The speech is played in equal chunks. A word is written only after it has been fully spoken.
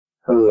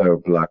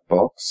Hello, Black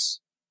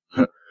Box.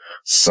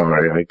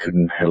 Sorry, I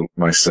couldn't help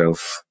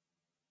myself.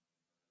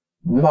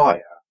 Maya,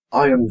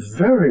 I am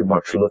very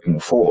much looking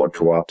forward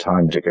to our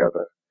time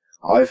together.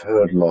 I've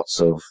heard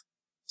lots of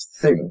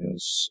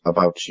things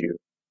about you.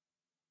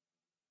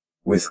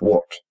 With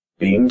what?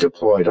 Being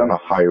deployed on a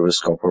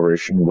high-risk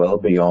operation well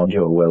beyond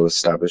your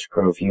well-established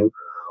purview?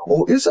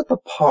 Or is it the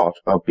part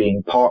about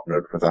being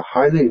partnered with a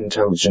highly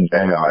intelligent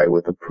AI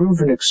with a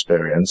proven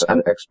experience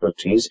and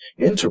expertise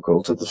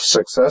integral to the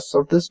success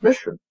of this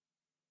mission?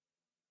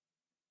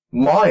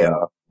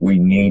 Maya, we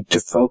need to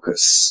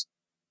focus.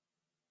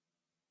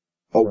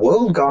 A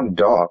world gone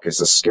dark is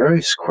the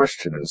scariest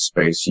question in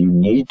space. You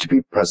need to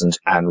be present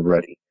and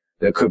ready.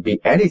 There could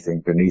be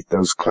anything beneath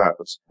those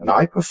clouds, and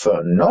I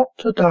prefer not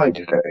to die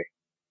today.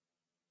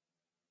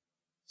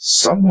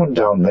 Someone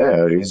down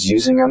there is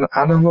using an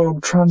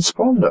analog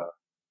transponder.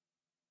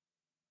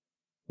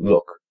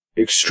 Look,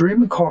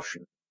 extreme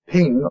caution.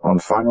 Ping on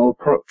final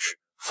approach.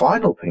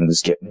 Final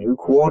pings get new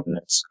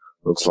coordinates.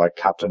 Looks like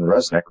Captain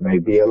Resnick may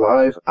be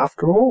alive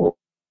after all.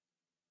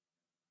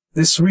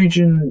 This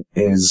region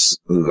is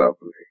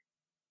lovely.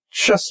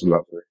 Just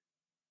lovely.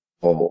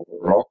 All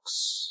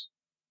rocks.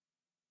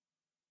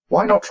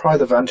 Why not try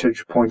the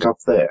vantage point up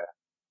there,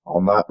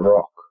 on that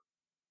rock?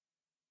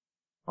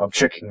 I'm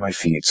checking my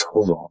feeds.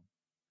 Hold on.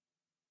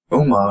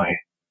 Oh my.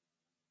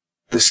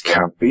 This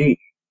can't be.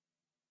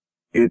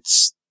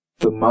 It's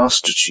the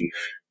Master Chief.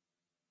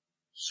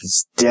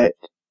 He's dead.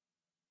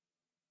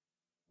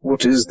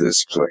 What is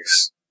this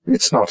place?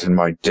 It's not in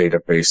my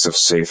database of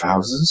safe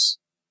houses.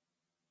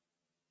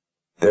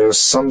 There's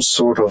some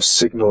sort of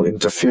signal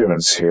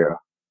interference here.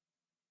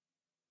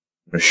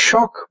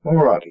 Shock,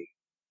 Moradi.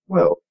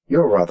 Well,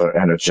 you're rather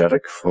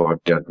energetic for a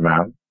dead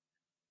man.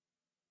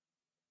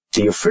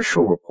 The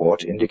official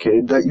report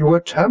indicated that you were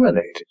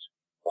terminated,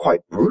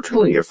 quite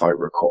brutally if I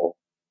recall.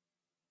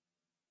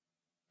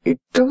 It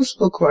does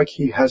look like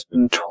he has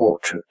been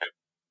tortured.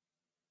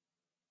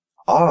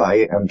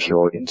 I am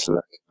pure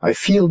intellect. I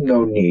feel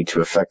no need to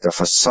affect a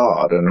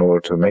facade in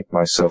order to make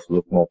myself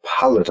look more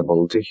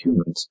palatable to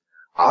humans.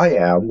 I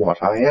am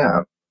what I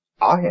am.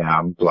 I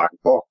am Black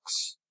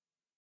Box.